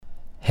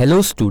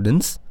Hello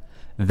students,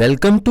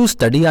 welcome to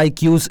Study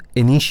IQ's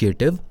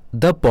initiative,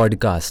 the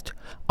podcast.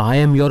 I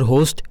am your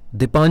host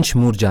Dipansh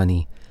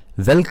Murjani.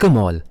 Welcome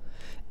all.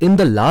 In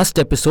the last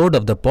episode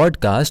of the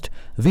podcast,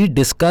 we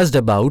discussed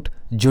about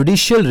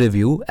judicial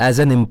review as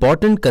an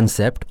important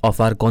concept of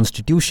our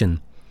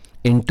constitution.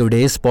 In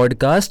today's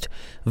podcast,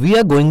 we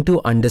are going to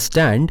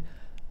understand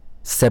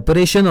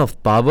separation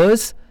of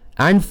powers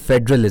and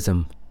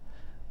federalism.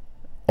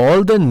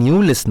 All the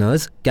new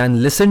listeners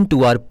can listen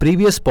to our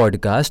previous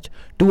podcast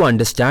to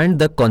understand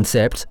the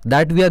concepts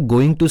that we are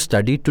going to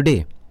study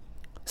today.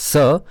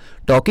 Sir,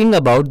 talking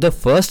about the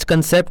first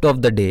concept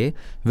of the day,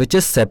 which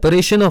is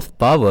separation of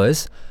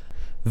powers,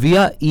 we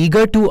are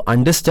eager to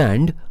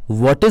understand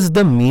what is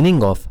the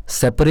meaning of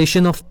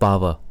separation of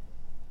power.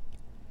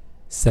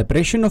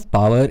 Separation of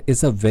power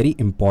is a very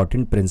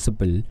important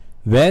principle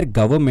where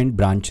government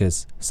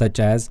branches such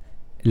as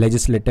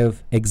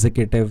legislative,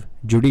 executive,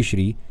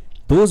 judiciary,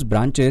 those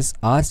branches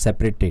are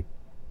separated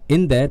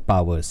in their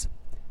powers.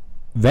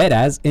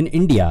 Whereas in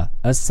India,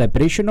 a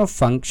separation of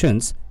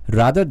functions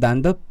rather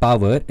than the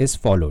power is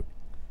followed.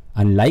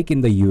 Unlike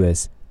in the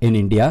US, in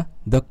India,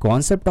 the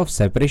concept of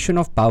separation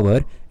of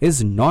power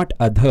is not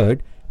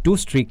adhered to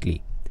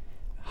strictly.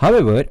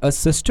 However, a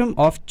system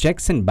of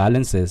checks and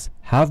balances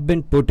have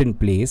been put in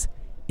place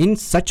in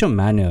such a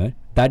manner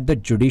that the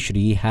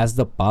judiciary has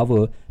the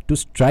power to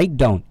strike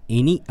down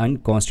any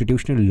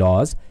unconstitutional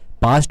laws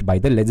passed by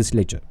the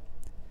legislature.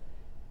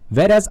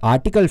 Whereas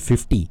Article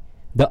 50,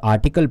 the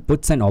article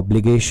puts an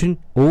obligation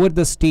over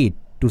the state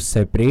to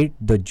separate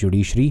the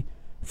judiciary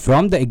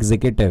from the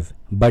executive,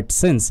 but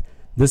since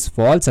this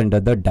falls under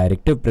the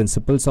directive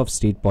principles of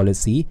state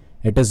policy,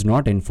 it is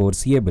not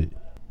enforceable.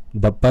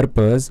 The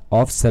purpose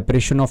of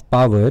separation of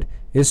power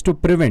is to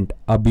prevent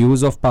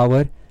abuse of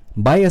power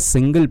by a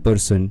single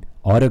person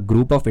or a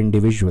group of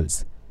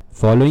individuals.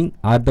 Following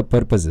are the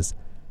purposes.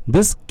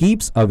 This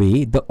keeps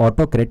away the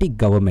autocratic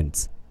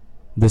governments.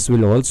 This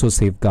will also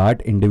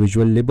safeguard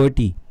individual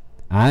liberty,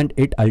 and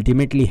it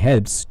ultimately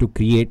helps to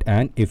create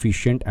an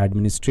efficient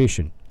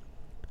administration.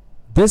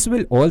 This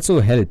will also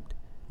help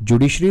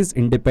judiciary's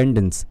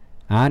independence,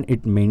 and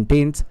it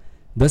maintains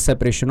the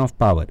separation of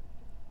power.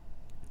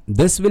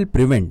 This will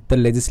prevent the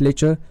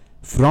legislature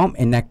from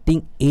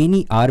enacting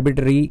any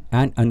arbitrary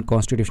and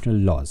unconstitutional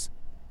laws.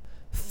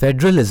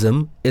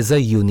 Federalism is a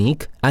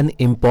unique and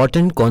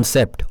important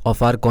concept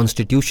of our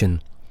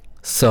constitution.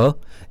 Sir,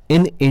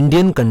 in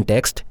Indian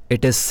context,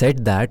 it is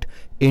said that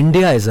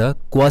India is a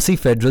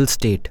quasi-federal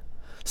state.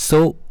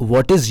 So,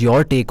 what is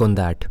your take on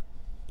that?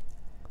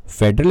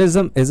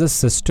 Federalism is a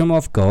system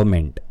of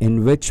government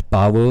in which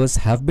powers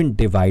have been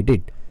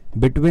divided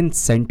between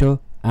center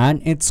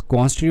and its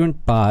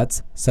constituent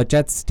parts such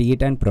as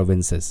state and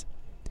provinces.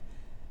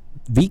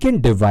 We can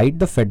divide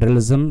the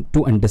federalism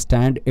to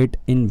understand it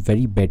in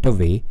very better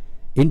way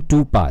in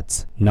two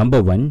parts.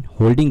 Number one,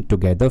 holding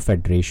together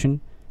federation,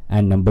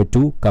 and number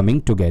two,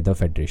 coming together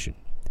federation.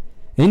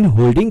 In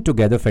holding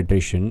together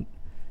federation,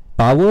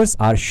 powers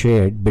are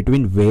shared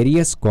between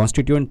various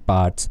constituent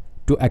parts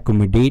to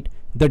accommodate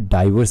the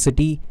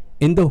diversity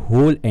in the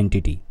whole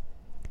entity.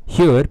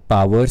 Here,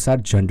 powers are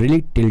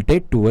generally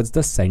tilted towards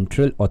the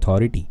central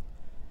authority.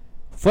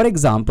 For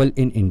example,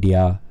 in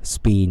India,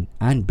 Spain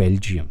and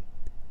Belgium,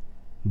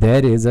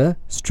 there is a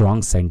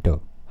strong center.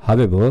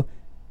 However,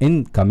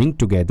 in coming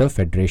together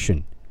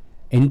federation,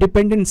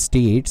 independent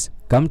states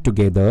come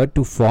together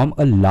to form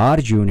a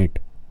large unit.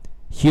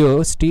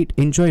 Here, states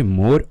enjoy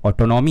more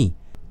autonomy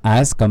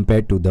as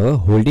compared to the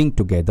holding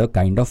together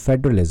kind of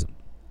federalism.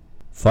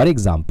 For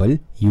example,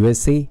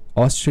 USA,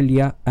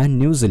 Australia and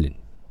New Zealand.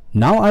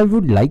 Now I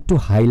would like to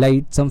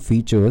highlight some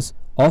features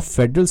of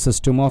federal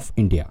system of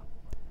India.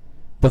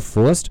 The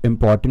first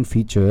important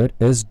feature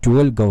is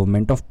dual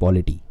government of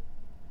polity.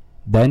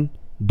 Then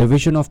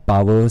division of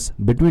powers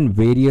between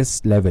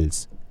various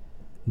levels.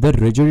 The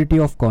rigidity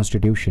of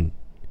constitution.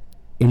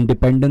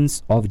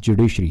 Independence of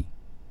judiciary,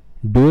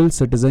 dual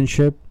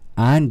citizenship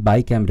and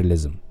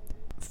bicameralism.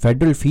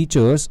 Federal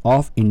features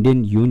of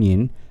Indian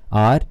Union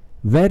are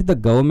where the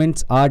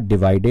governments are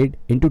divided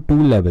into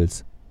two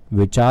levels,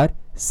 which are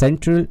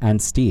central and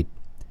state.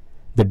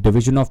 The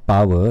division of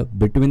power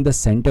between the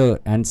center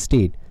and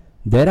state.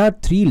 There are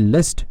three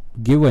lists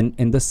given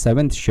in the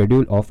 7th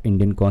schedule of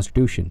Indian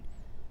Constitution,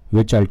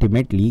 which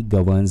ultimately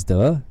governs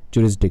the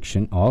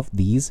jurisdiction of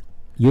these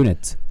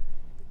units.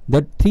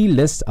 The three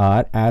lists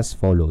are as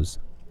follows: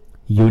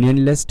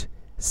 Union list,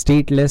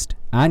 State list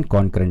and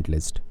Concurrent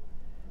list.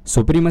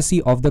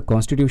 Supremacy of the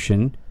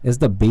Constitution is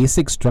the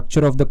basic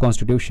structure of the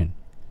Constitution.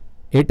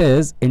 It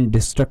is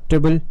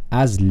indestructible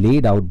as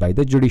laid out by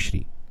the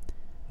judiciary.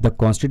 The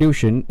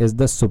Constitution is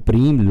the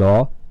supreme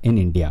law in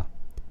India.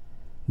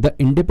 The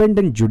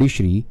independent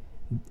judiciary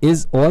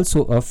is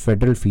also a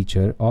federal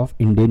feature of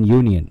Indian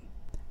Union.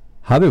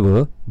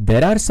 However,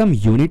 there are some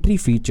unitary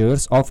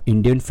features of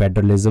Indian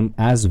federalism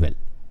as well.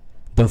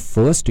 The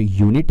first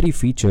unitary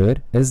feature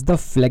is the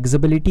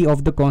flexibility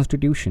of the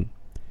Constitution.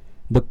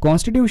 The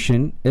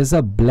Constitution is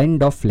a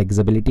blend of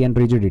flexibility and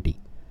rigidity.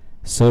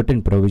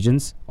 certain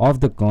provisions of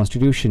the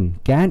Constitution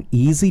can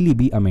easily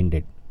be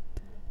amended.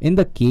 In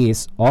the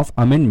case of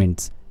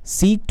amendments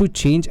seek to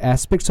change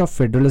aspects of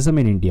federalism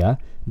in India,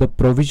 the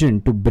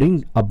provision to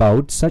bring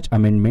about such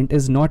amendment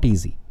is not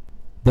easy.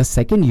 The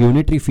second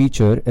unitary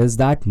feature is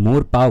that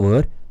more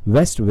power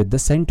vests with the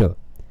centre.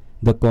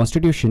 The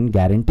Constitution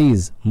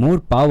guarantees more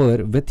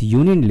power with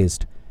union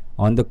list.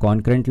 On the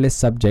concurrent list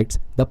subjects,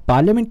 the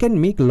Parliament can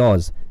make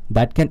laws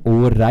that can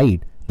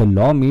override the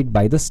law made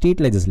by the state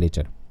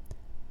legislature.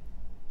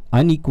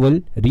 Unequal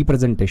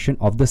representation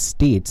of the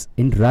states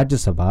in Rajya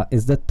Sabha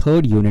is the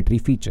third unitary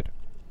feature.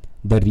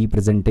 The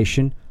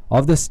representation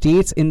of the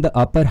states in the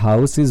upper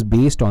house is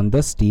based on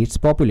the state's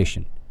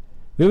population.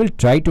 We will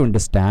try to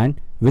understand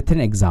with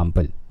an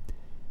example.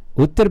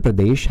 Uttar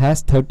Pradesh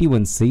has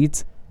 31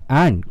 seats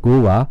and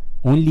Goa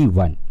only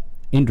 1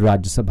 in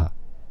Rajya Sabha.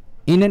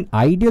 In an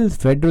ideal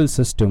federal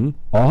system,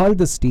 all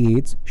the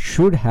states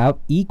should have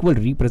equal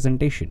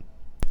representation.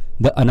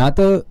 The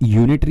another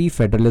unitary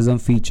federalism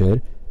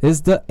feature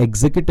is the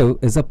executive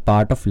is a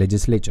part of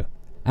legislature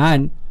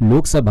and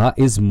Lok Sabha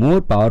is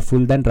more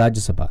powerful than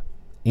Rajya Sabha.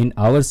 In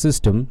our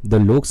system, the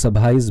Lok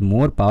Sabha is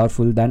more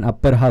powerful than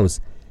upper house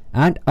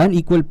and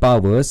unequal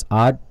powers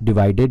are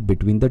divided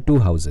between the two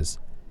houses.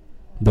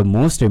 The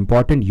most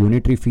important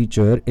unitary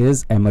feature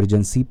is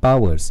emergency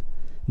powers.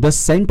 The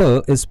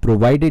centre is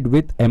provided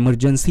with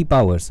emergency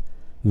powers.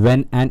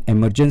 When an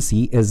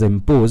emergency is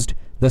imposed,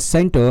 the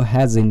centre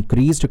has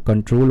increased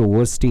control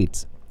over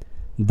states.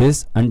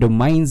 This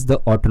undermines the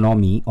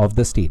autonomy of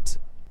the states.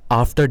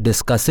 After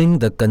discussing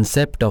the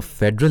concept of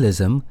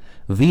federalism,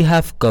 we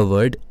have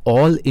covered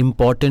all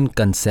important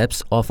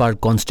concepts of our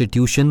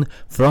constitution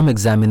from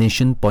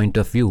examination point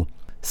of view.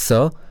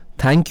 Sir,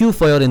 thank you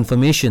for your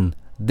information.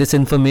 This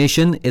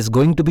information is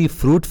going to be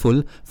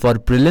fruitful for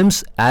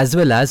prelims as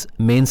well as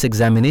mains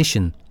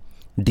examination.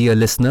 Dear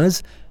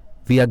listeners,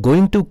 we are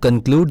going to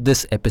conclude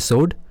this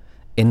episode.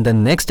 In the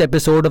next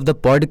episode of the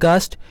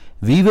podcast,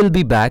 we will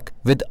be back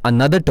with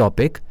another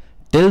topic.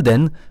 Till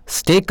then,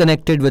 stay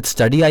connected with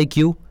Study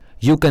IQ.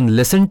 You can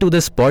listen to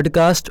this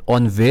podcast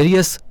on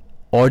various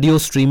audio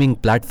streaming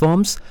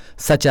platforms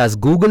such as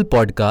Google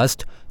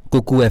Podcast,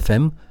 Kuku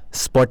FM,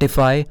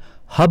 Spotify,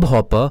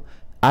 Hubhopper,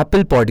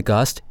 Apple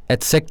Podcast,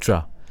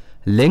 etc.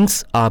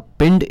 Links are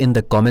pinned in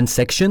the comment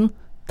section.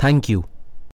 Thank you.